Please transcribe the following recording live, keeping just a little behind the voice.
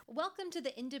Welcome to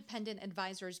the Independent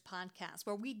Advisors Podcast,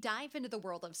 where we dive into the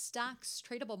world of stocks,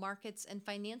 tradable markets, and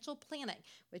financial planning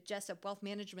with Jessup Wealth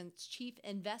Management's Chief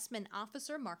Investment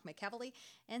Officer, Mark McEvely,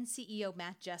 and CEO,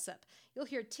 Matt Jessup. You'll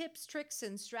hear tips, tricks,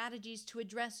 and strategies to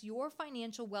address your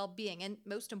financial well-being and,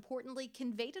 most importantly,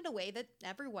 conveyed in a way that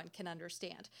everyone can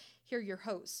understand. Here are your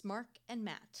hosts, Mark and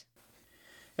Matt.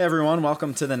 Hey everyone,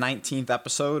 welcome to the 19th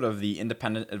episode of the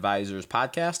Independent Advisors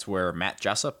Podcast, where Matt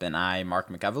Jessup and I, Mark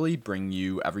McEvely, bring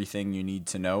you everything you need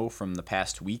to know from the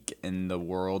past week in the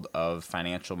world of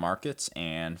financial markets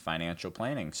and financial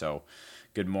planning. So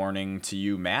good morning to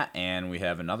you, Matt, and we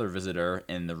have another visitor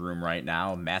in the room right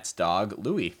now, Matt's dog,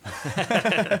 Louie.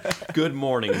 Good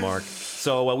morning, Mark.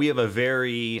 So we have a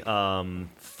very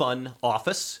fun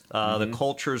office. The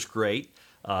culture's great.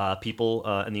 People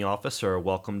in the office are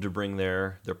welcome to bring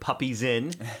their puppies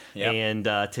in. Yep. And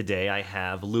today I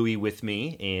have Louie with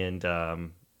me, and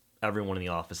everyone in the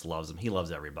office loves him. He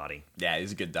loves everybody. Yeah,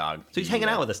 he's a good dog. So he's hanging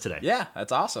out with us today. Yeah,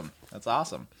 that's awesome. That's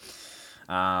awesome.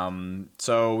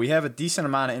 So we have a decent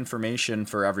amount of information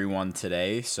for everyone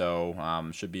today,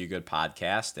 so should be a good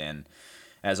podcast. And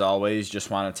as always, just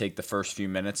want to take the first few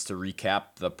minutes to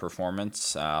recap the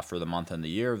performance for the month and the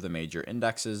year of the major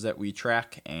indexes that we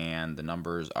track. And the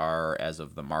numbers are as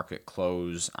of the market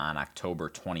close on October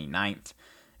 29th,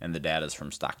 and the data is from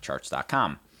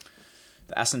stockcharts.com.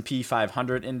 The S&P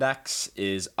 500 index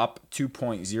is up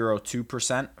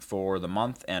 2.02% for the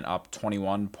month and up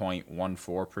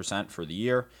 21.14% for the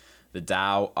year. The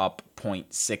Dow up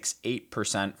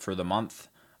 0.68% for the month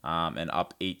and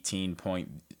up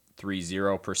 18.30%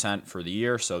 for the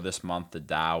year. So this month, the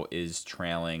Dow is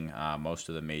trailing most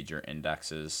of the major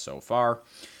indexes so far.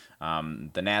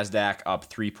 The NASDAQ up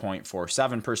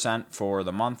 3.47% for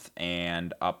the month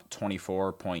and up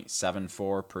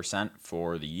 24.74%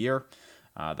 for the year.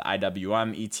 The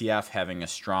IWM ETF having a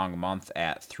strong month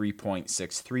at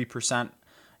 3.63%.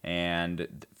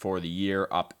 And for the year,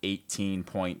 up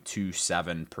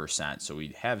 18.27%. So we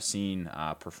have seen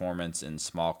performance in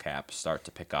small caps start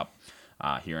to pick up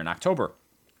here in October,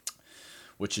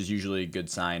 which is usually a good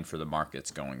sign for the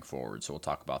markets going forward. So we'll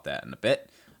talk about that in a bit.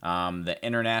 The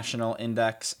international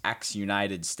index,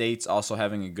 ex-United States, also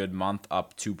having a good month,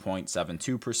 up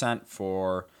 2.72%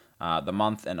 for the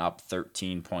month and up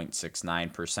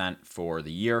 13.69% for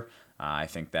the year. I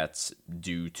think that's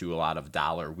due to a lot of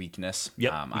dollar weakness.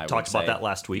 Yep, we talked about that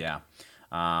last week. Yeah.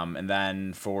 And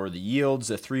then for the yields,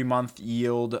 the 3-month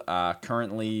yield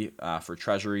currently for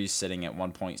treasuries sitting at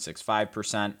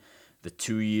 1.65%, the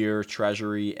 2-year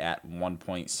treasury at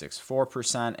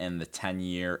 1.64%, and the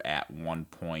 10-year at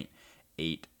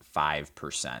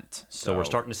 1.85%. So we're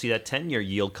starting to see that 10-year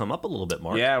yield come up a little bit,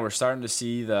 Mark. Yeah, we're starting to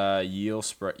see the yield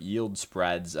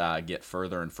spreads get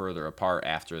further and further apart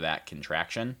after that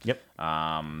contraction. Yep.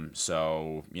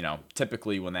 So,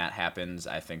 typically when that happens,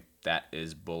 I think that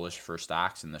is bullish for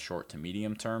stocks in the short to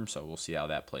medium term. So we'll see how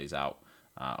that plays out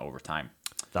over time.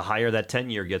 The higher that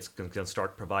 10-year gets, going to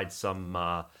start to provide some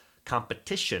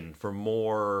competition for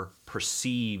more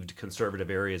perceived conservative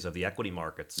areas of the equity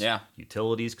markets. Yeah.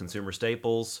 Utilities, consumer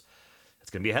staples. It's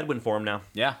going to be a headwind for them now.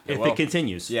 Yeah. If it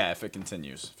continues. Yeah, if it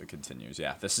continues.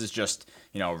 Yeah. This is just,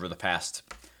 over the past,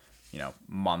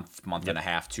 month Yep. and a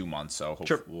half, 2 months. So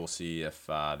Sure. We'll see if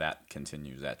that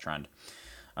continues, that trend.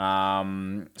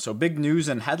 So big news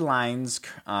and headlines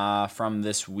from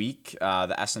this week.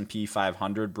 The S&P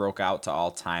 500 broke out to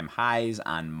all-time highs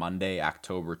on Monday,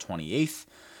 October 28th.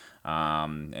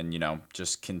 And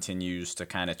just continues to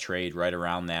kind of trade right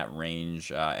around that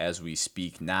range as we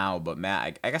speak now. But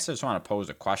Matt, I guess I just want to pose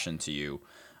a question to you.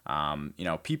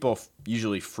 People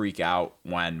usually freak out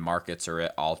when markets are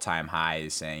at all-time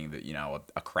highs, saying that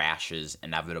a crash is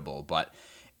inevitable. But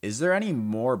is there any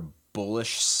more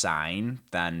bullish sign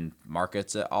than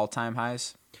markets at all-time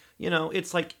highs?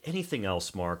 It's like anything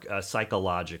else, Mark,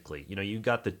 psychologically. You've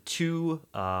got the two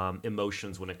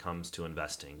emotions when it comes to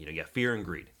investing. You got fear and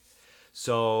greed.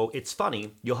 So it's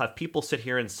funny, you'll have people sit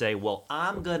here and say, well,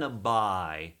 I'm going to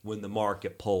buy when the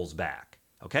market pulls back.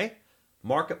 Okay?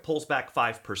 Market pulls back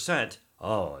 5%.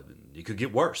 Oh, it could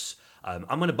get worse. I'm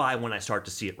going to buy when I start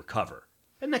to see it recover.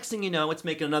 And next thing you know, it's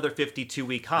making another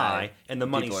 52-week high, and the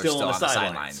money's still on the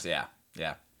sidelines. Yeah.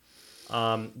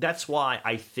 That's why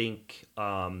I think,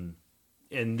 and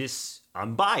this,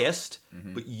 I'm biased,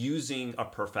 but using a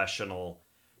professional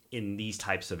in these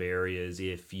types of areas,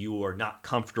 if you are not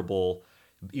comfortable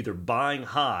either buying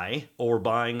high or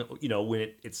buying, when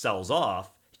it sells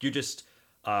off, you're just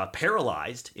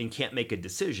paralyzed and can't make a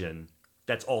decision.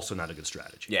 That's also not a good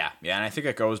strategy. Yeah, and I think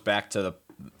it goes back to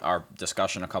our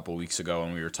discussion a couple weeks ago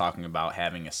when we were talking about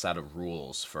having a set of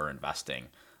rules for investing.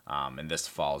 and this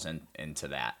falls into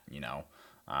that,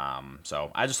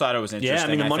 So I just thought it was interesting. Yeah, I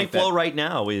mean, the money flow right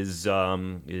now is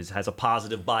has a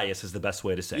positive bias, is the best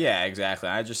way to say it. Yeah, exactly.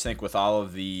 I just think with all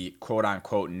of the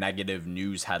quote-unquote negative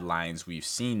news headlines we've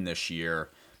seen this year,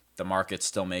 the market's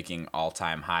still making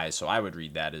all-time highs, so I would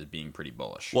read that as being pretty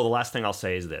bullish. Well, the last thing I'll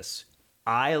say is this.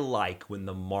 I like when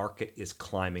the market is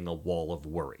climbing a wall of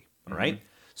worry, all right?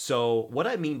 So what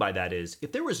I mean by that is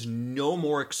if there was no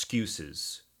more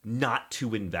excuses not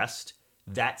to invest,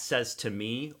 that says to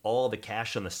me all the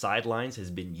cash on the sidelines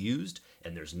has been used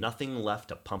and there's nothing left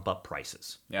to pump up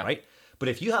prices, right? But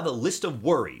if you have a list of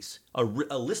worries, a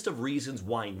list of reasons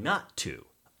why not to,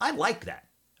 I like that,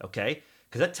 okay?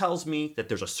 Because that tells me that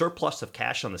there's a surplus of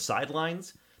cash on the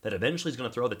sidelines that eventually is going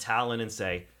to throw the towel in and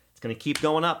say, it's going to keep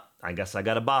going up. I guess I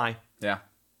got to buy. Yeah.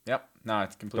 Yep. No,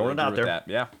 it's completely throwing it out there. That.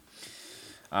 Yeah.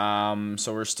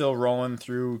 So we're still rolling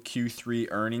through Q3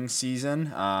 earnings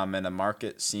season, and the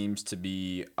market seems to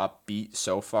be upbeat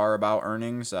so far about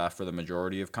earnings for the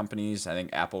majority of companies. I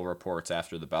think Apple reports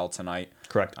after the bell tonight.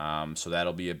 Correct. So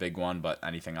that'll be a big one, but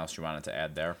anything else you wanted to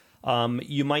add there?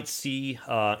 You might see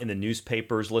in the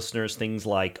newspapers, listeners, things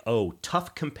like,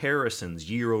 tough comparisons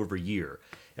year over year.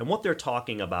 And what they're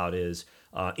talking about is,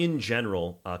 in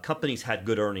general, companies had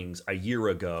good earnings a year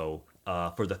ago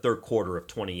for the third quarter of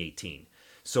 2018.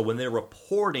 So when they're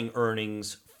reporting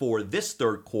earnings for this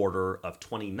third quarter of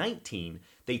 2019,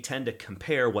 they tend to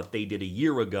compare what they did a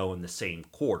year ago in the same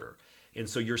quarter. And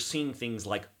so you're seeing things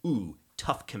like,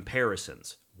 tough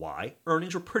comparisons. Why?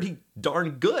 Earnings were pretty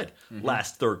darn good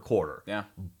last third quarter. Yeah.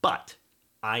 But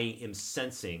I am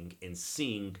sensing and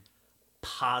seeing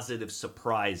positive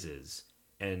surprises.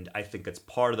 And I think that's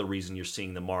part of the reason you're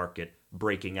seeing the market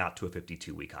breaking out to a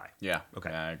 52-week high. Yeah. Okay.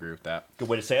 Yeah, I agree with that. Good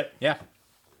way to say it? Yeah.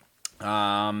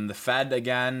 The Fed,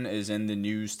 again, is in the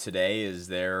news today as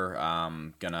they're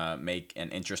going to make an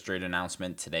interest rate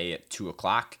announcement today at 2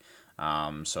 o'clock.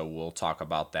 So we'll talk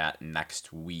about that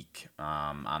next week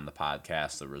on the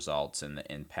podcast, the results and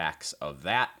the impacts of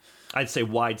that. I'd say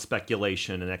wide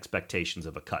speculation and expectations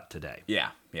of a cut today. Yeah,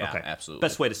 Okay. Absolutely.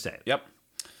 Best way to say it. Yep.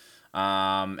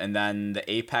 And then the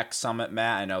Apex Summit,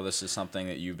 Matt, I know this is something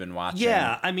that you've been watching.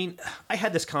 Yeah, I mean, I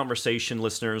had this conversation,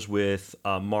 listeners, with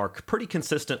Mark pretty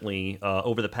consistently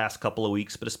over the past couple of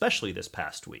weeks, but especially this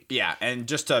past week. Yeah, and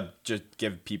just to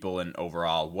give people an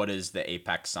overall, what is the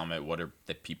Apex Summit? What are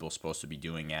the people supposed to be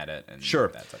doing at it? And Sure.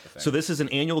 that type of thing. So this is an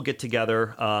annual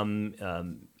get-together.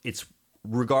 It's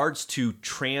regards to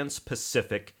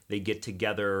Trans-Pacific. They get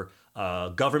together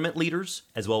government leaders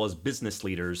as well as business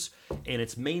leaders, and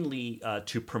it's mainly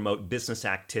to promote business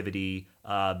activity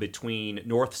between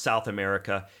North, South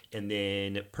America, and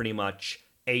then pretty much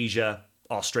Asia,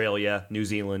 Australia, New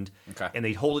Zealand, and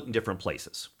they hold it in different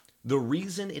places. The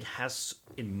reason it has,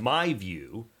 in my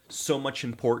view, so much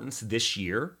importance this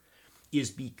year is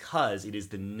because it is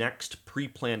the next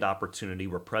pre-planned opportunity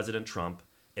where President Trump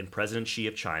and President Xi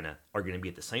of China are going to be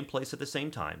at the same place at the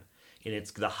same time, and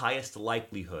it's the highest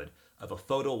likelihood of a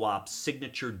photo op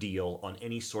signature deal on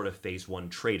any sort of phase one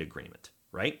trade agreement,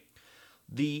 right?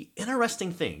 The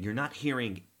interesting thing you're not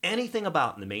hearing anything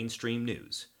about in the mainstream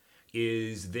news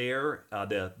is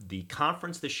the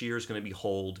conference this year is going to be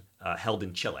held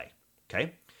in Chile,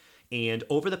 okay? And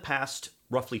over the past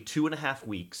roughly 2.5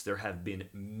 weeks, there have been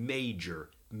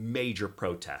major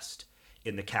protests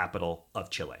in the capital of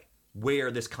Chile,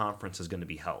 where this conference is going to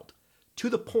be held, to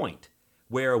the point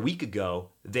where a week ago,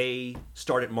 they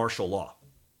started martial law,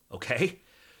 okay?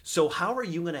 So how are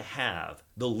you going to have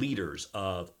the leaders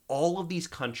of all of these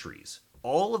countries,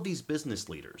 all of these business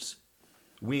leaders,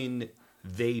 when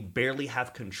they barely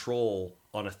have control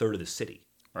on a third of the city?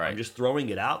 Right. I'm just throwing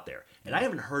it out there. And I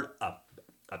haven't heard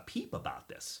a peep about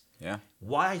this. Yeah.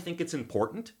 Why I think it's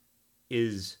important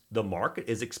is the market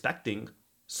is expecting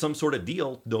some sort of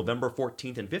deal November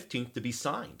 14th and 15th to be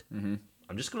signed. Mm-hmm.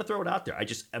 I'm just going to throw it out there. I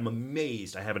just am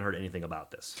amazed I haven't heard anything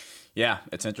about this. Yeah,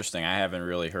 it's interesting. I haven't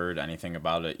really heard anything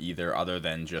about it either, other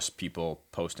than just people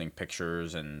posting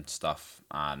pictures and stuff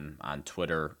on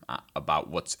Twitter about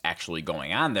what's actually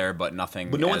going on there, but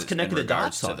nothing. But no one's connected the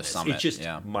dots on the this. summit. It's just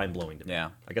mind-blowing to me.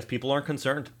 Yeah. I guess people aren't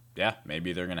concerned. Yeah,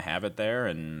 maybe they're going to have it there,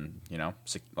 and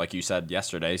like you said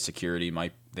yesterday, security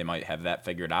might have that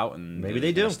figured out, and maybe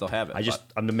they do still have it.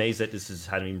 I'm amazed that this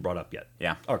hasn't even brought up yet.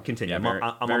 Yeah. Or continue.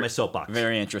 Yeah, I'm on my soapbox.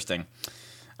 Very interesting.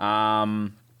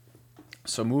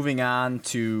 So moving on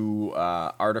to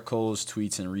articles,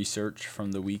 tweets, and research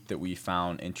from the week that we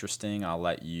found interesting. I'll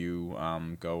let you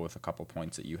go with a couple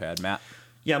points that you had, Matt.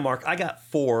 Yeah, Mark, I got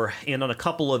 4, and on a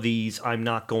couple of these, I'm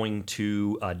not going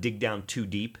to dig down too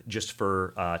deep just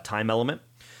for time element.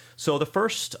 So the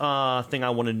first thing I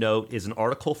want to note is an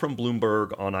article from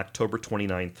Bloomberg on October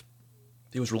 29th.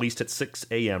 It was released at 6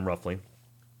 a.m. roughly.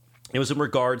 It was in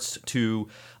regards to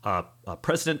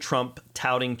President Trump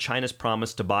touting China's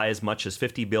promise to buy as much as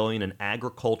 $50 billion in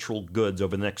agricultural goods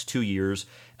over the next 2 years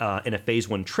in a phase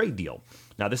one trade deal.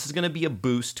 Now, this is going to be a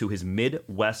boost to his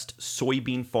Midwest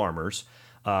soybean farmers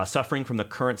suffering from the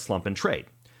current slump in trade.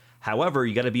 However,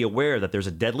 you got to be aware that there's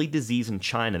a deadly disease in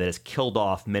China that has killed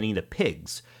off many of the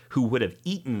pigs who would have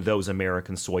eaten those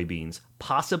American soybeans,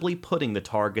 possibly putting the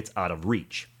targets out of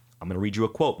reach. I'm going to read you a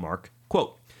quote, Mark.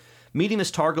 Quote, meeting this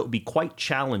target would be quite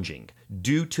challenging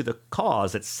due to the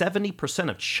cause that 70%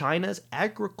 of China's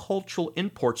agricultural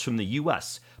imports from the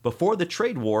U.S. before the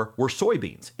trade war were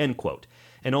soybeans, end quote.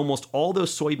 And almost all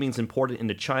those soybeans imported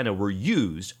into China were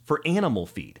used for animal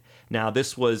feed. Now,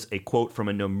 this was a quote from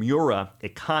a Nomura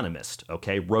economist,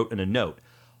 wrote in a note.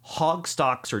 Hog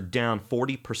stocks are down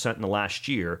 40% in the last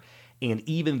year, and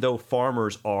even though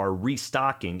farmers are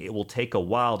restocking, it will take a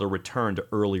while to return to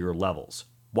earlier levels.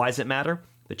 Why does it matter?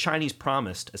 The Chinese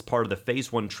promised, as part of the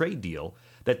phase one trade deal,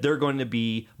 that they're going to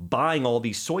be buying all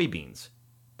these soybeans.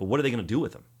 But what are they going to do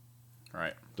with them?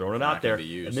 Right. Throwing it out there.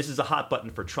 And this is a hot button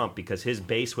for Trump because his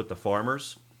base with the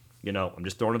farmers, I'm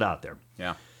just throwing it out there.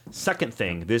 Yeah. Second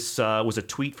thing, this was a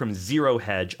tweet from Zero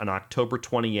Hedge on October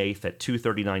 28th at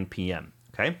 2:39 p.m.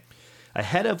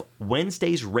 Ahead of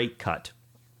Wednesday's rate cut,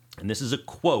 and this is a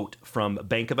quote from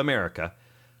Bank of America,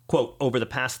 quote, over the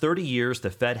past 30 years, the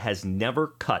Fed has never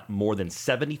cut more than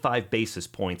 75 basis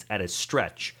points at a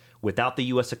stretch without the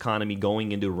U.S. economy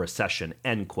going into a recession,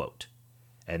 end quote.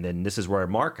 And then this is where,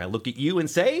 Mark, I look at you and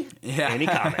say, any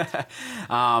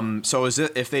comment? So is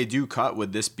it, if they do cut,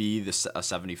 would this be a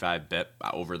 75 bip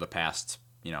over the past,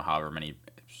 however many,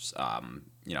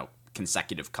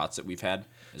 consecutive cuts that we've had?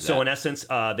 In essence,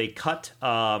 they cut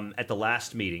at the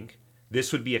last meeting.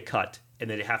 This would be a cut, and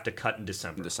then they have to cut in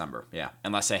December. Yeah.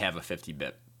 Unless they have a 50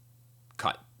 bip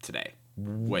cut today.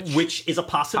 Which is a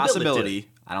possibility.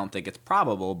 I don't think it's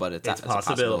probable, but it's a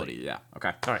possibility. Yeah.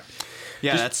 Okay. All right.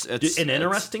 Yeah, it's an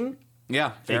interesting,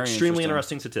 extremely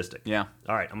interesting statistic. Yeah.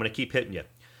 All right, I'm going to keep hitting you.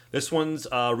 This one's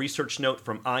a research note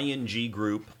from ING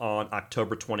Group on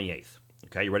October 28th.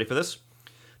 Okay, you ready for this?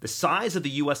 The size of the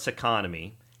U.S.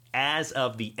 economy as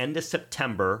of the end of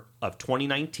September of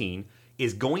 2019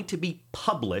 is going to be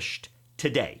published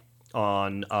today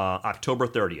on October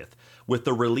 30th with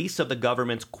the release of the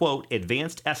government's, quote,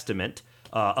 advanced estimate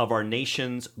of our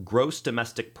nation's gross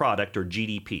domestic product, or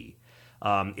GDP.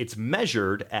 It's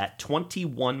measured at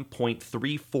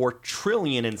 $21.34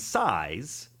 trillion in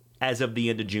size as of the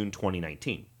end of June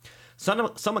 2019.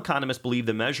 Some economists believe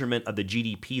the measurement of the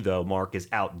GDP, though, Mark, is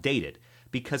outdated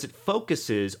because it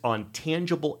focuses on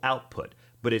tangible output,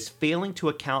 but is failing to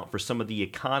account for some of the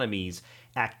economy's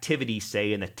activity,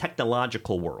 say, in the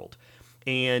technological world.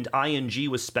 And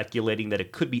ING was speculating that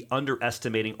it could be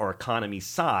underestimating our economy's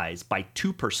size by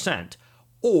 2%,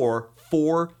 or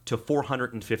 $4 to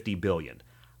 $450 billion.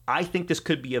 I think this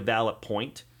could be a valid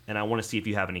point, and I want to see if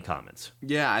you have any comments.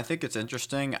 Yeah, I think it's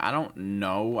interesting. I don't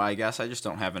know. I guess I just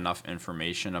don't have enough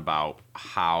information about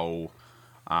how,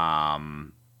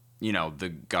 the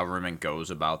government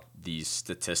goes about these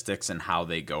statistics and how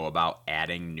they go about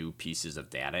adding new pieces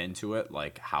of data into it,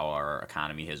 like how our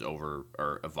economy has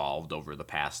evolved over the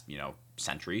past,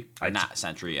 century, or not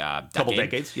century, couple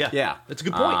decades. Yeah. That's a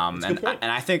good point.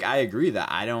 And I think I agree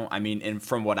that and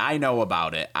from what I know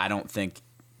about it, I don't think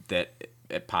that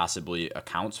it possibly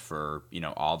accounts for,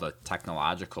 all the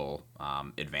technological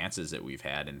advances that we've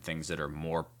had and things that are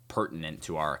more pertinent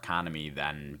to our economy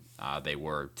than they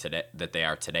were today,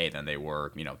 than they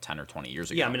were, 10 or 20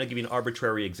 years ago. Yeah, I'll give you an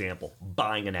arbitrary example.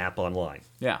 Buying an app online.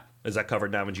 Yeah. Is that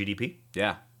covered now in GDP?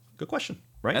 Yeah. Good question,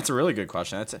 right? That's a really good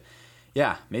question.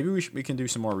 Yeah, maybe we can do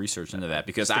some more research into that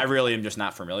because I really am just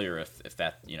not familiar if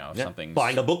that, something's...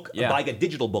 Buying a book, buying a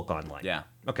digital book online. Yeah.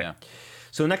 Okay. Yeah.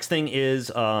 So the next thing is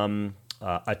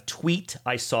a tweet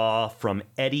I saw from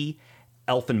Eddie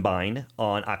Elfenbein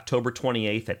on October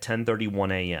 28th at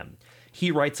 10:31 a.m.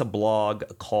 He writes a blog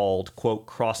called, quote,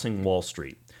 Crossing Wall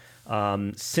Street.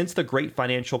 Since the great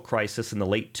financial crisis in the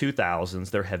late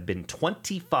 2000s, there have been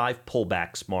 25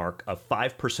 pullbacks, Mark, of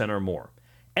 5% or more.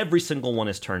 Every single one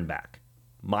is turned back.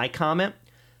 My comment?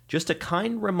 Just a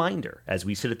kind reminder as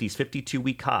we sit at these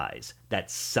 52-week highs that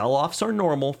sell-offs are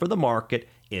normal for the market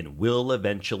and will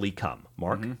eventually come.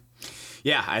 Mark? Mm-hmm.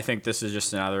 Yeah, I think this is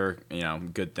just another,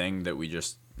 good thing that we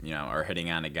just, are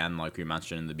hitting on again, like we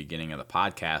mentioned in the beginning of the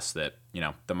podcast, that,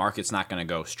 the market's not going to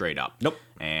go straight up. Nope.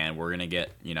 And we're going to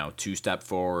get, 2 step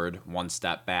forward, 1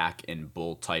 step back in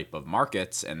bull type of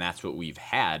markets. And that's what we've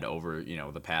had over,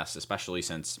 the past, especially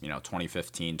since,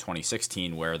 2015,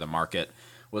 2016, where the market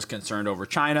was concerned over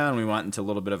China and we went into a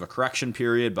little bit of a correction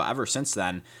period. But ever since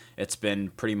then, it's been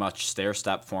pretty much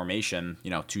stair-step formation,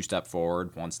 2 step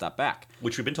forward, 1 step back.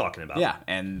 Which we've been talking about. Yeah,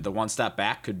 and the 1 step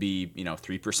back could be,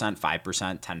 3%,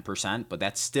 5%, 10%, but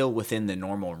that's still within the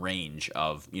normal range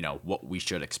of, what we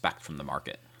should expect from the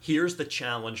market. Here's the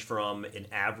challenge from an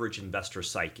average investor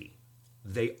psyche.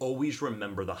 They always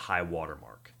remember the high water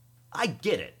mark. I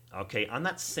get it, okay? I'm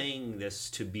not saying this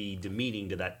to be demeaning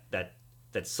to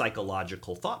that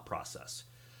psychological thought process.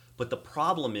 But the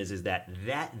problem is that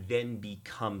then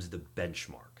becomes the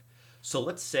benchmark. So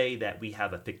let's say that we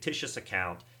have a fictitious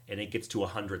account and it gets to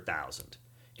 100,000.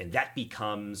 And that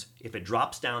becomes, if it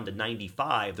drops down to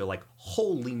 95, they're like,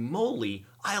 holy moly,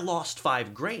 I lost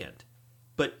 $5,000.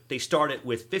 But they started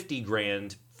with 50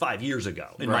 grand 5 years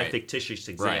ago in my fictitious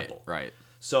example. Right.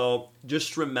 So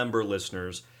just remember,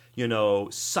 listeners,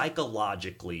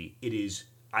 psychologically, it is,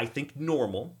 I think,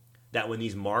 normal that when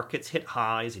these markets hit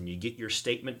highs and you get your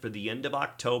statement for the end of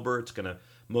October, it's going to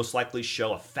most likely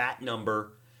show a fat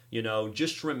number.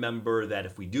 Just remember that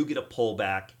if we do get a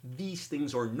pullback, these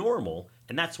things are normal.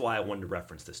 And that's why I wanted to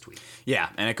reference this tweet. Yeah,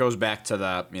 and it goes back to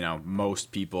the,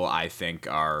 most people I think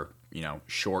are,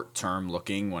 short-term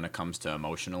looking when it comes to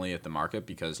emotionally at the market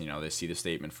because, they see the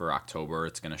statement for October.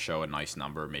 It's going to show a nice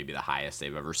number, maybe the highest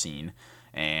they've ever seen.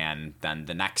 And then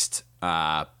the next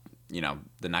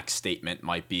the next statement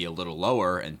might be a little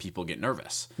lower and people get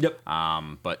nervous. Yep.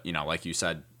 But, like you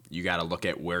said, you got to look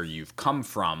at where you've come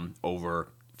from over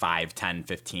 5, 10,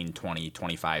 15, 20,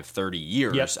 25, 30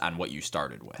 years on what you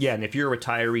started with. Yeah, and if you're a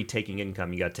retiree taking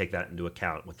income, you got to take that into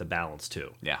account with the balance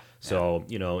too. Yeah. So,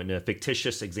 in a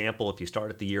fictitious example, if you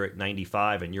started the year at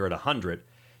 95 and you're at 100,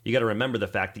 you got to remember the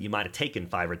fact that you might have taken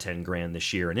 5 or 10 grand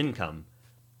this year in income,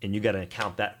 and you got to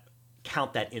count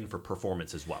that in for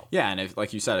performance as well. Yeah, and if,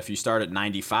 like you said, if you start at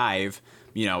 95,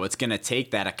 it's going to take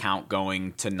that account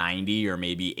going to 90 or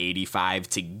maybe 85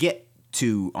 to get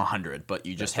to 100, but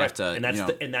you just have to. And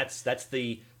that's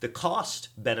the cost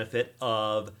benefit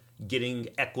of getting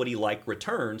equity-like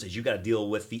returns is you got to deal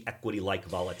with the equity-like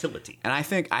volatility. And I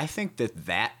think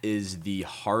that is the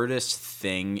hardest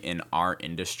thing in our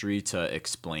industry to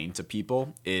explain to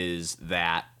people is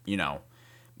that,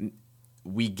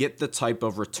 we get the type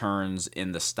of returns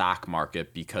in the stock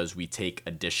market because we take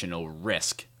additional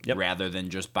risk rather than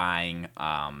just buying,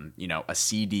 a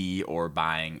CD or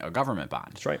buying a government bond.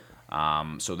 That's right.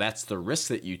 So that's the risk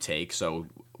that you take. So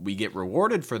we get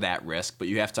rewarded for that risk, but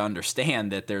you have to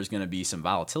understand that there's going to be some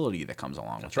volatility that comes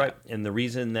along with that. That's right. And the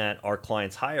reason that our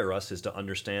clients hire us is to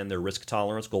understand their risk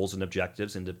tolerance, goals, and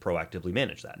objectives and to proactively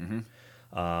manage that. Mm-hmm.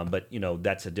 But,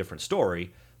 that's a different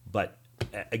story. But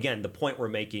again, the point we're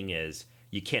making is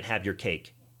you can't have your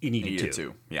cake. You need it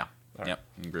too. Yeah. Right. Yep.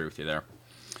 I agree with you there.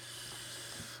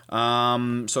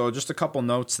 So just a couple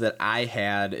notes that I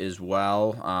had as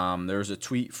well. There's a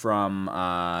tweet from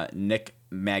Nick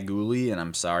Maguli, and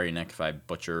I'm sorry, Nick, if I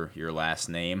butcher your last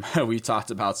name. We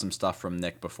talked about some stuff from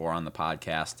Nick before on the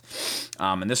podcast.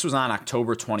 And this was on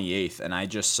October 28th, and I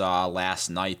just saw last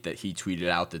night that he tweeted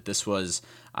out that this was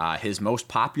his most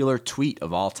popular tweet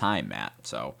of all time, Matt.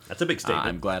 So that's a big statement.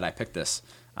 I'm glad I picked this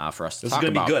for us to talk about. This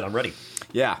is going to be good. I'm ready.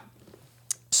 Yeah.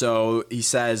 So he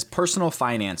says, personal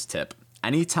finance tip.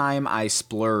 Anytime I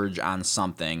splurge on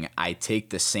something, I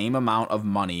take the same amount of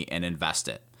money and invest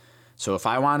it. So if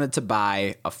I wanted to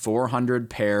buy a $400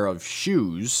 pair of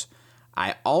shoes,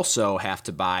 I also have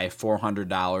to buy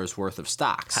 $400 worth of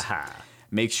stocks.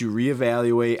 Makes you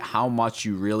reevaluate how much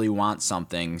you really want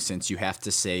something since you have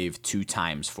to save 2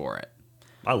 times for it.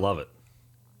 I love it.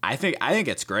 I think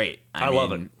it's great. I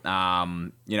love it.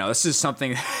 This is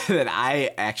something that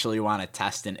I actually want to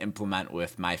test and implement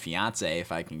with my fiance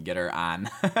if I can get her on.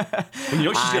 She's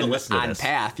going to listen to on this.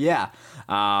 path, yeah.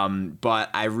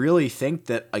 But I really think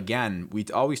that again, we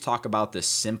always talk about the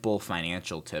simple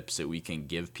financial tips that we can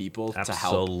give people to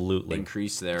help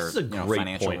increase their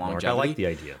financial point, longevity. Mark. I like the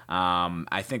idea.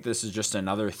 I think this is just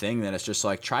another thing that it's just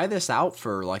like try this out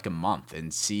for like a month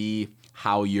and see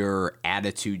how your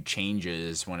attitude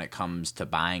changes when it comes to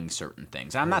buying certain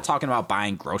things. I'm not talking about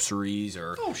buying groceries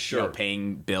or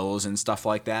paying bills and stuff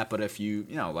like that, but if you,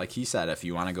 like he said, if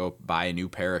you want to go buy a new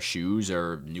pair of shoes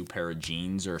or a new pair of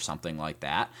jeans or something like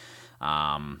that,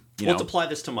 let's apply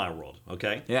this to my world,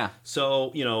 okay? Yeah.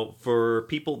 So, for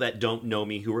people that don't know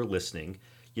me who are listening,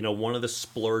 one of the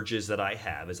splurges that I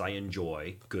have is I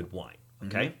enjoy good wine,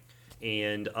 okay?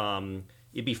 Mm-hmm. And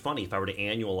it'd be funny if I were to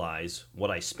annualize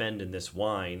what I spend in this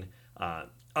wine.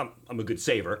 I'm a good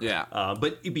saver. Yeah.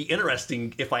 But it'd be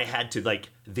interesting if I had to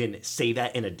then say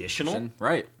that in additional.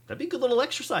 Right. That'd be a good little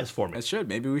exercise for me. It should.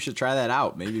 Maybe we should try that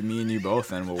out. Maybe me and you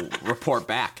both, and we'll report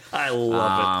back. I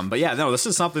love it. But yeah, no, this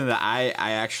is something that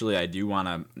I do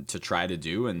want to try to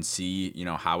do and see,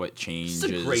 how it changes.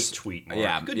 It's a great tweet, Mark.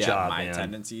 Yeah, good job, my man.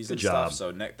 tendencies good and job. stuff.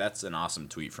 So Nick, that's an awesome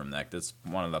tweet from Nick. That's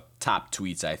one of the top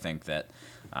tweets I think that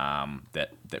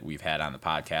we've had on the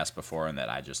podcast before, and that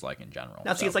I just like in general.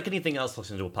 Now, see, it's like anything else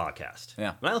listening to a podcast.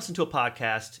 Yeah. When I listen to a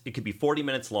podcast, it could be 40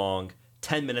 minutes long,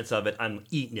 10 minutes of it, I'm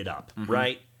eating it up,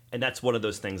 right? And that's one of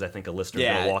those things I think a listener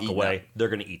going to walk away, up. they're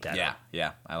going to eat that up.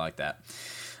 Yeah, I like that.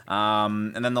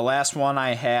 And then the last one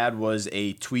I had was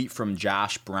a tweet from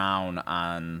Josh Brown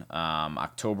on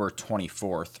October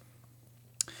 24th.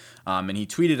 And he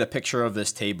tweeted a picture of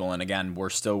this table. And again, we're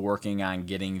still working on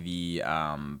getting the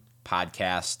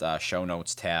podcast show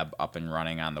notes tab up and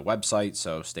running on the website,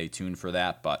 so stay tuned for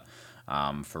that. But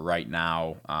for right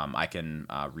now, I can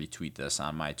retweet this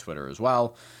on my Twitter as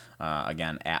well.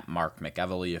 Again, at Mark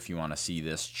McEvely if you want to see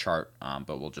this chart,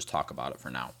 but we'll just talk about it for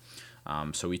now.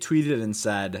 So he tweeted and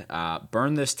said,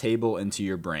 burn this table into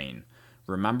your brain.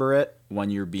 Remember it when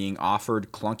you're being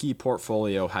offered clunky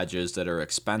portfolio hedges that are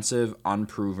expensive,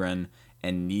 unproven,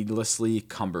 and needlessly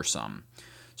cumbersome.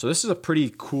 So this is a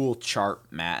pretty cool chart,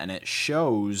 Matt, and it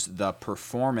shows the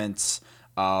performance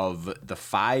of the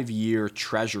 5-year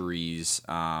treasuries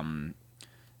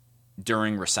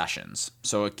during recessions.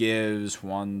 So it gives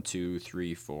 1, 2,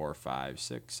 3, 4, 5,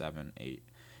 6, 7, 8,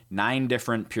 9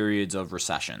 different periods of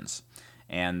recessions.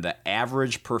 And the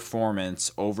average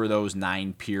performance over those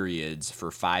 9 periods for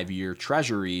 5-year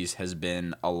treasuries has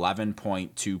been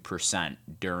 11.2%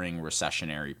 during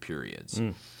recessionary periods.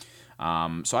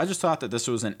 So I just thought that this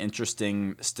was an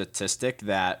interesting statistic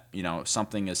that,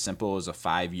 something as simple as a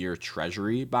 5-year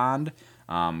treasury bond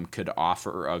could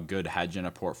offer a good hedge in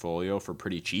a portfolio for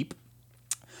pretty cheap.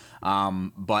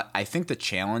 But I think the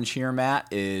challenge here, Matt,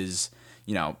 is,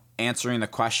 answering the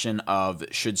question of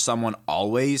should someone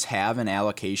always have an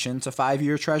allocation to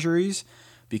 5-year treasuries?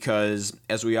 Because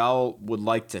as we all would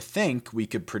like to think, we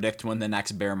could predict when the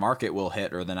next bear market will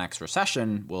hit or the next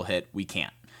recession will hit. We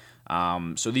can't.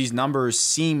 So these numbers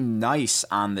seem nice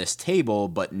on this table,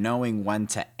 but knowing when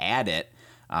to add it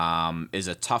is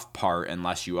a tough part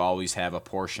unless you always have a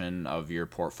portion of your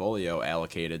portfolio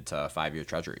allocated to 5-year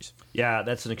treasuries. Yeah,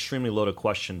 that's an extremely loaded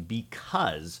question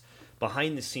because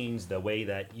behind the scenes, the way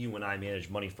that you and I manage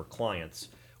money for clients,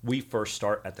 we first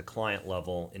start at the client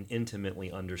level and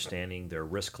intimately understanding their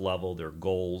risk level, their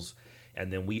goals,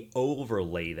 and then we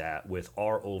overlay that with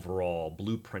our overall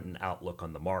blueprint and outlook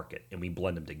on the market, and we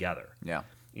blend them together. Yeah.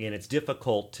 And it's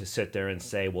difficult to sit there and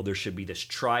say, well, there should be this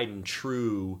tried and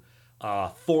true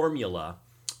formula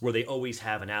where they always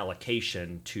have an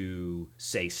allocation to,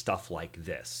 say, stuff like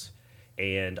this.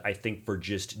 And I think for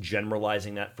just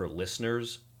generalizing that for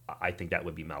listeners, I think that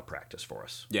would be malpractice for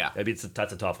us. Yeah. I mean,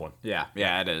 that's a tough one. Yeah,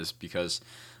 it is because,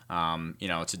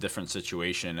 it's a different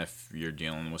situation if you're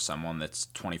dealing with someone that's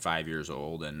 25 years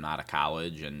old and out of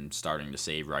college and starting to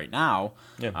save right now,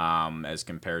 as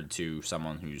compared to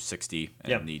someone who's 60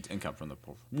 and needs income from the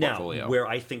portfolio. Now, where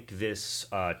I think this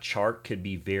chart could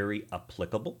be very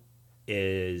applicable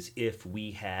is if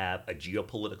we have a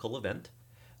geopolitical event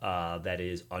that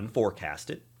is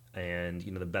unforecasted, and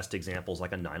the best example is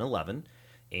like a 9/11.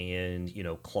 And,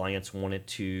 clients wanted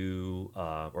to,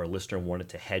 or a listener wanted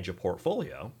to hedge a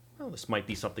portfolio, well, this might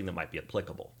be something that might be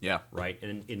applicable. Yeah. Right?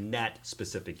 And in that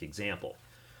specific example.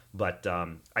 But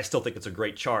I still think it's a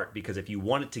great chart because if you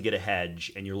wanted to get a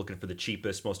hedge and you're looking for the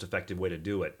cheapest, most effective way to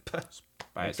do it,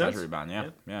 buy a treasury bond.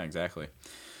 Yeah, exactly.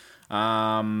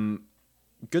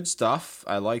 Good stuff.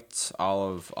 I liked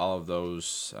all of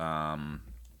those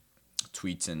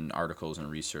tweets and articles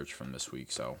and research from this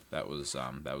week. So that was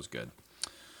good.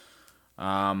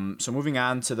 So moving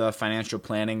on to the financial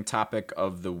planning topic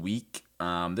of the week.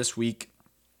 This week,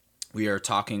 we are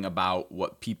talking about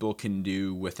what people can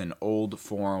do with an old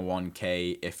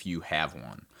 401k if you have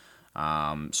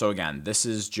one. So again, this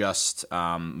is just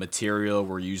material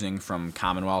we're using from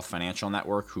Commonwealth Financial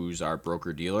Network, who's our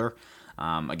broker-dealer.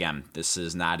 Again, this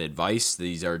is not advice.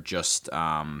 These are just,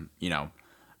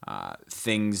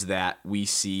 things that we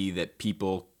see that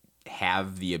people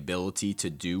have the ability to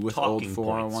do with old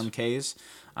 401ks,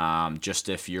 just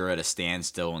if you're at a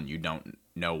standstill and you don't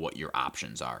know what your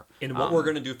options are. And what we're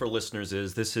going to do for listeners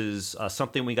is this is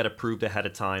something we got approved ahead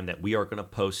of time that we are going to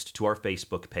post to our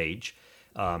Facebook page.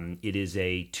 It is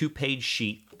a 2-page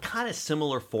sheet, kind of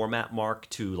similar format, Mark,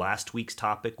 to last week's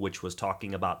topic, which was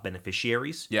talking about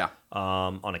beneficiaries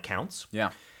on accounts.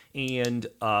 Yeah. And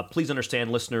please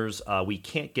understand, listeners, we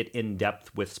can't get in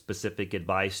depth with specific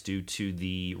advice due to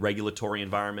the regulatory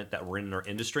environment that we're in our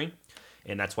industry.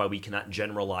 And that's why we cannot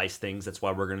generalize things. That's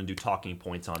why we're going to do talking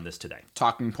points on this today.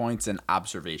 Talking points and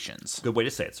observations. Good way to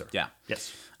say it, sir. Yeah.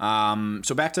 Yes.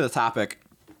 So back to the topic.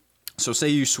 So say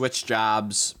you switched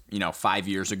jobs, 5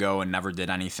 years ago and never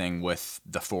did anything with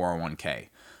the 401k.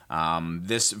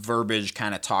 This verbiage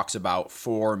kind of talks about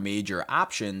 4 major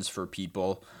options for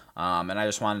people. And I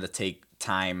just wanted to take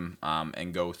time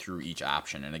and go through each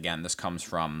option. And again, this comes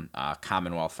from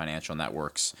Commonwealth Financial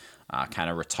Network's kind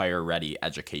of retire ready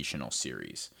educational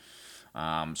series.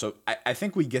 So I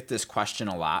think we get this question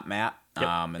a lot, Matt.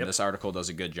 And this article does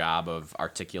a good job of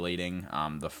articulating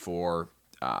the 4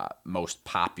 most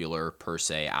popular per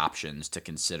se options to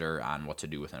consider on what to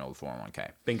do with an old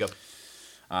 401k. Bingo.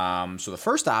 So the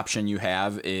first option you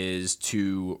have is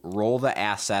to roll the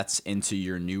assets into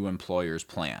your new employer's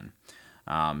plan.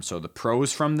 So the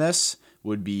pros from this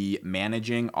would be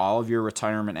managing all of your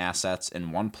retirement assets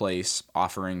in one place,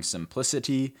 offering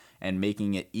simplicity and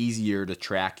making it easier to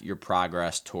track your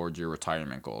progress towards your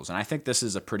retirement goals. And I think this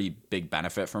is a pretty big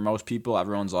benefit for most people.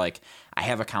 Everyone's like, I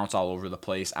have accounts all over the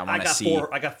place. I got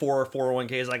 4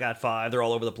 401ks. I got 5. They're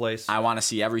all over the place. I want to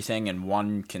see everything in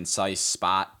one concise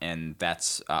spot, and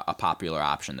that's a popular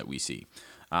option that we see.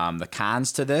 The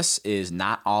cons to this is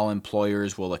not all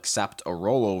employers will accept a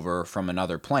rollover from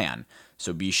another plan.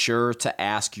 So be sure to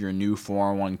ask your new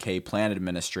 401k plan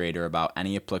administrator about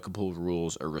any applicable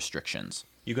rules or restrictions.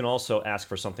 You can also ask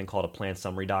for something called a plan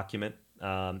summary document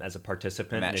as a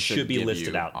participant, and it should be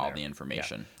listed out all there. The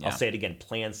information. Yeah. I'll say it again.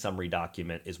 Plan summary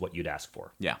document is what you'd ask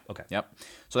for. Yeah. Okay. Yep.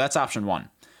 So that's option 1.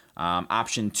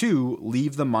 Option 2,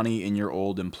 leave the money in your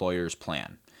old employer's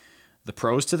plan. The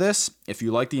pros to this, if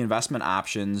you like the investment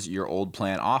options your old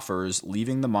plan offers,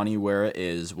 leaving the money where it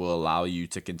is will allow you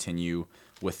to continue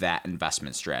with that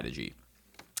investment strategy.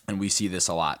 And we see this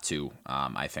a lot too.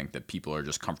 I think that people are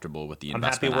just comfortable with the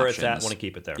investment options. I'm happy where it's at, want to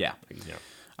keep it there.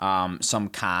 Yeah. Some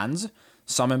cons,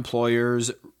 some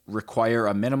employers require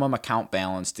a minimum account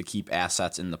balance to keep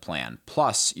assets in the plan.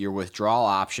 Plus, your withdrawal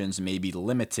options may be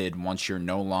limited once you're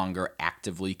no longer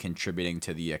actively contributing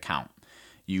to the account.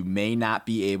 You may not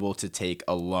be able to take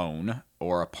a loan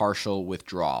or a partial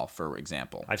withdrawal, for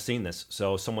example. I've seen this.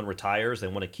 So someone retires, they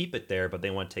want to keep it there, but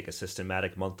they want to take a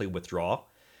systematic monthly withdrawal.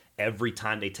 Every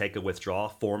time they take a withdrawal,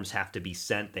 forms have to be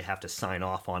sent. They have to sign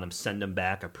off on them, send them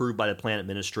back, approved by the plan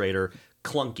administrator.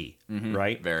 Clunky,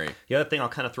 right? Very. The other thing I'll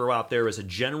kind of throw out there is a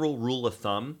general rule of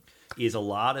thumb is a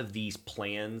lot of these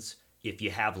plans, if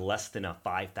you have less than a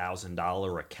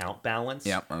 $5,000 account balance,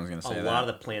 I was going to say a lot of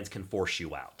the plans can force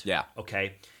you out. Yeah.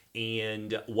 Okay.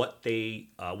 And what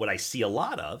I see a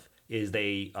lot of is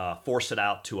they force it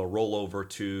out to a rollover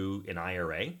to an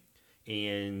IRA.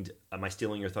 And am I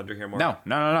stealing your thunder here, Mark?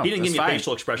 No. He didn't give me a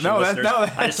facial expression, no, listeners.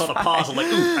 I just saw the pause. I'm like,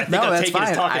 ooh, I think I'm taking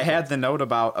his talking. I had the note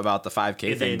about the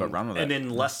 5K thing, but run with it. And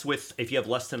then if you have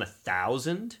less than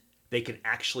 1,000, they can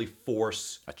actually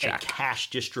force a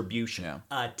cash distribution,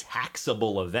 a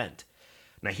taxable event.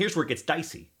 Now, here's where it gets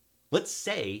dicey. Let's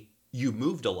say you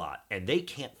moved a lot and they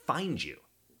can't find you.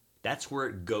 That's where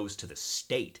it goes to the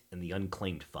state and the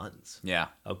unclaimed funds. Yeah.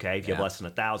 Okay. If you have less than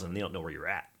 1,000, they don't know where you're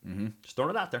at. Mm-hmm. Just throwing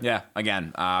it out there. Yeah.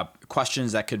 Again,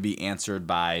 questions that could be answered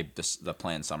by the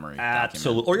plan summary.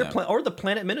 Absolutely. Or or the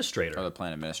plan administrator. Or the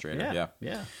plan administrator.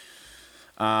 Yeah.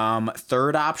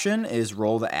 Third option is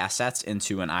roll the assets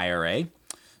into an IRA.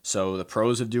 So the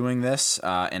pros of doing this,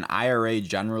 an IRA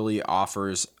generally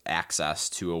offers access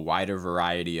to a wider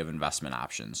variety of investment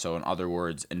options. So in other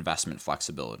words, investment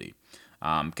flexibility.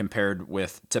 Compared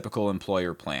with typical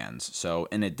employer plans. So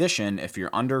in addition, if you're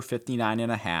under 59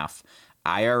 and a half,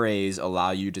 IRAs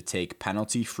allow you to take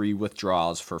penalty-free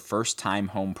withdrawals for first-time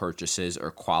home purchases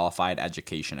or qualified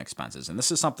education expenses. And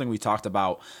this is something we talked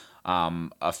about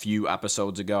a few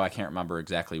episodes ago. I can't remember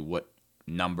exactly what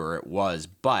number it was,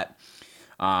 but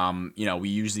we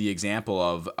use the example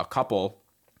of a couple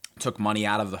took money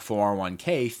out of the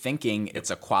 401k thinking it's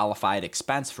a qualified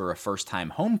expense for a first-time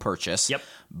home purchase,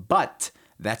 but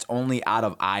that's only out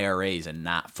of IRAs and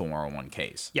not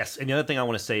 401ks. Yes, and the other thing I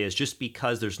want to say is just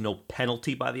because there's no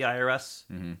penalty by the IRS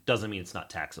doesn't mean it's not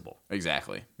taxable.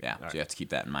 Exactly, yeah. So you have to keep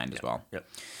that in mind as well. Yep.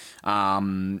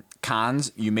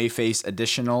 Cons, you may face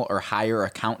additional or higher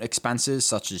account expenses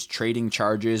such as trading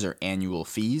charges or annual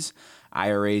fees.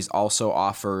 IRAs also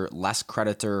offer less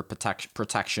creditor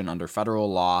protection under federal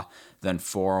law than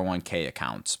 401k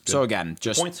accounts. Good. So again,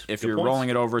 if you're rolling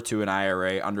it over to an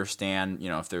IRA, understand,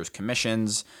 if there's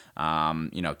commissions,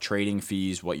 trading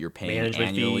fees, what you're paying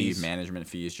annually, management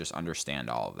fees, just understand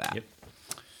all of that.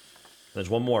 There's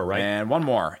one more, right? And one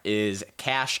more is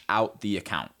cash out the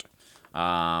account.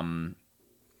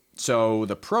 So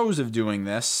the pros of doing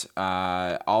this,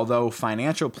 although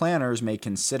financial planners may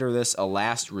consider this a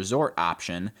last resort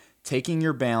option, taking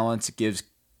your balance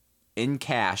in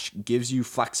cash gives you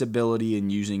flexibility in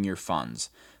using your funds.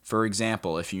 For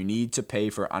example, if you need to pay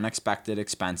for unexpected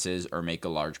expenses or make a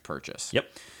large purchase.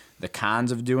 Yep. The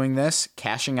cons of doing this: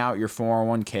 cashing out your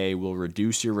 401k will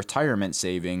reduce your retirement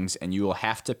savings, and you will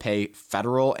have to pay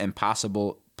federal and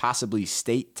possibly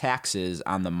state taxes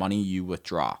on the money you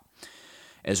withdraw,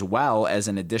 as well as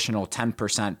an additional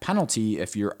 10% penalty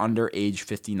if you're under age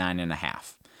 59 and a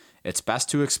half. It's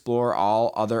best to explore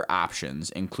all other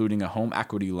options, including a home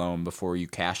equity loan, before you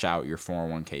cash out your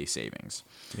 401k savings.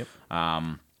 Yep.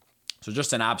 So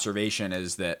just an observation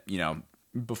is that,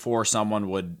 before someone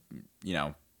would,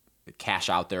 cash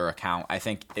out their account, I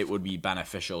think it would be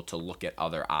beneficial to look at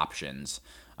other options,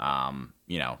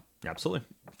 Absolutely.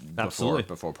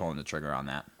 before pulling the trigger on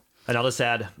that. And I'll just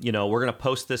add, we're going to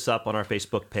post this up on our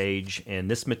Facebook page, and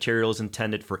this material is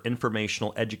intended for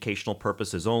informational, educational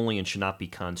purposes only and should not be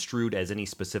construed as any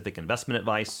specific investment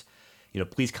advice.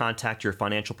 Please contact your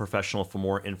financial professional for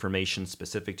more information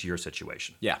specific to your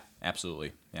situation. Yeah,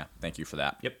 absolutely. Yeah, thank you for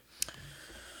that. Yep.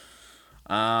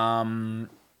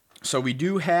 So we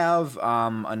do have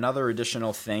another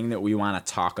additional thing that we want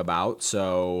to talk about.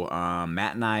 So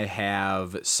Matt and I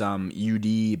have some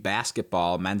UD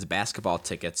men's basketball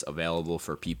tickets available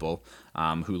for people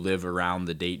who live around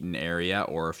the Dayton area,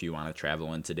 or if you want to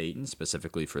travel into Dayton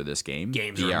specifically for this game.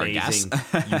 Games are amazing.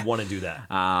 You want to do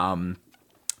that.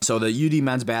 So the UD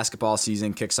men's basketball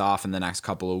season kicks off in the next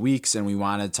couple of weeks, and we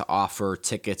wanted to offer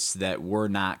tickets that we're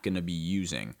not going to be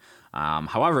using.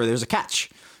 However, there's a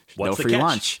catch. What's no the free catch?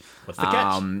 lunch. What's the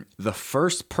catch? The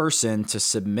first person to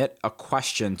submit a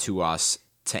question to us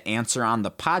to answer on the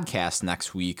podcast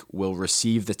next week will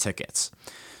receive the tickets.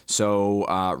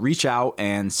 So reach out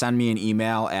and send me an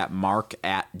email at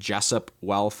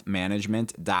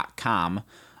mark@jessupwealthmanagement.com.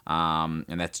 And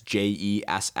that's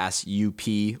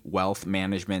JESSUP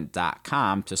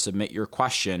wealthmanagement.com to submit your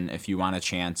question if you want a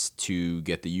chance to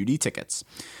get the UD tickets.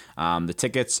 The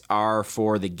tickets are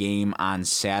for the game on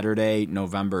Saturday,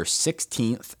 November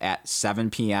 16th at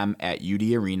 7 p.m. at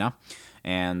UD Arena.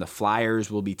 And the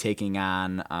Flyers will be taking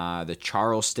on the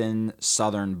Charleston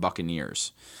Southern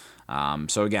Buccaneers.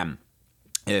 So again,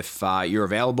 if you're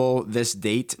available this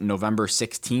date, November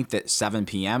 16th at 7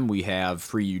 p.m., we have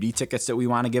free UD tickets that we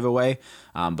want to give away,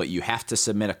 but you have to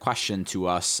submit a question to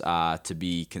us to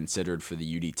be considered for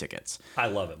the UD tickets. I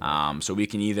love it. So we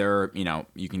can either,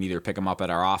 you can either pick them up at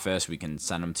our office, we can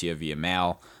send them to you via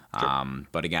mail, Sure.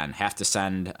 But again, have to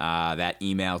send that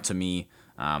email to me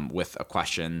with a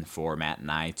question for Matt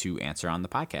and I to answer on the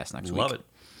podcast next week. Love it.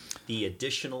 The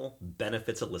additional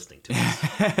benefits of listening to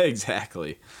us.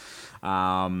 Exactly.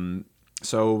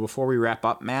 So before we wrap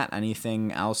up, Matt,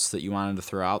 anything else that you wanted to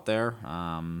throw out there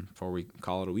before we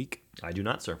call it a week? I do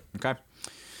not, sir. Okay.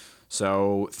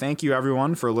 So thank you,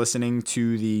 everyone, for listening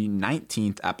to the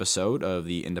 19th episode of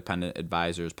the Independent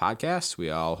Advisors podcast. We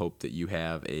all hope that you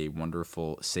have a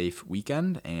wonderful, safe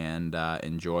weekend and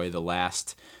enjoy the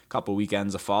last couple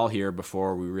weekends of fall here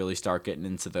before we really start getting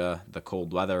into the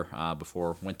cold weather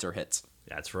before winter hits.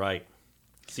 That's right.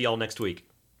 See y'all next week.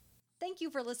 Thank you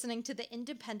for listening to the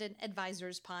Independent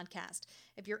Advisors podcast.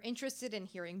 If you're interested in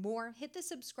hearing more, hit the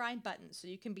subscribe button so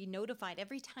you can be notified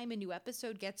every time a new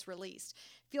episode gets released.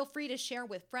 Feel free to share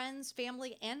with friends,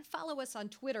 family, and follow us on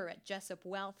Twitter at Jessup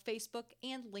Wealth, Facebook,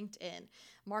 and LinkedIn.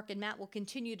 Mark and Matt will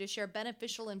continue to share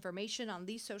beneficial information on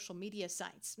these social media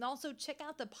sites. And also check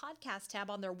out the podcast tab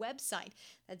on their website.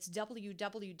 That's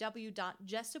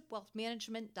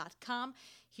www.jessupwealthmanagement.com.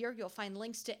 Here you'll find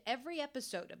links to every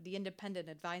episode of the Independent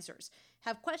Advisors.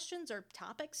 Have questions or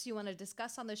topics you want to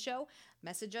discuss on the show?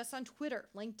 Message us on Twitter,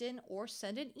 LinkedIn, or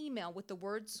send an email with the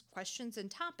words questions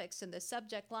and topics in the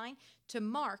subject line to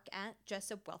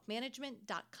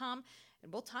mark@jessupwealthmanagement.com,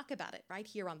 and we'll talk about it right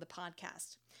here on the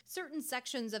podcast. Certain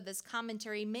sections of this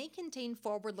commentary may contain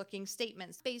forward-looking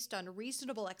statements based on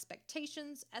reasonable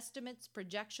expectations, estimates,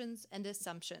 projections, and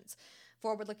assumptions.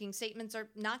 Forward-looking statements are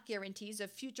not guarantees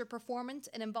of future performance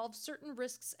and involve certain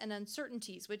risks and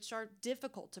uncertainties which are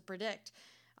difficult to predict.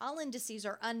 All indices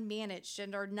are unmanaged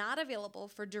and are not available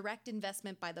for direct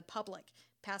investment by the public.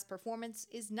 Past performance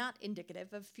is not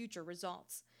indicative of future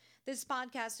results. This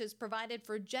podcast is provided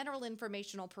for general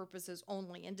informational purposes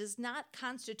only and does not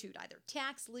constitute either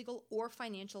tax, legal, or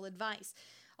financial advice.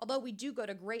 Although we do go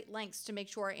to great lengths to make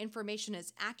sure our information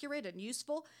is accurate and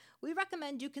useful, we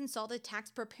recommend you consult a tax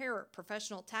preparer,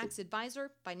 professional tax advisor,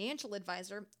 financial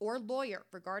advisor, or lawyer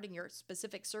regarding your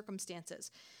specific circumstances.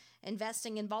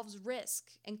 Investing involves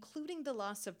risk, including the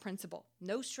loss of principal.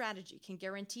 No strategy can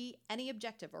guarantee any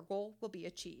objective or goal will be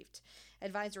achieved.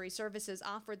 Advisory services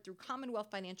offered through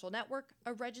Commonwealth Financial Network,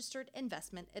 a registered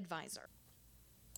investment advisor.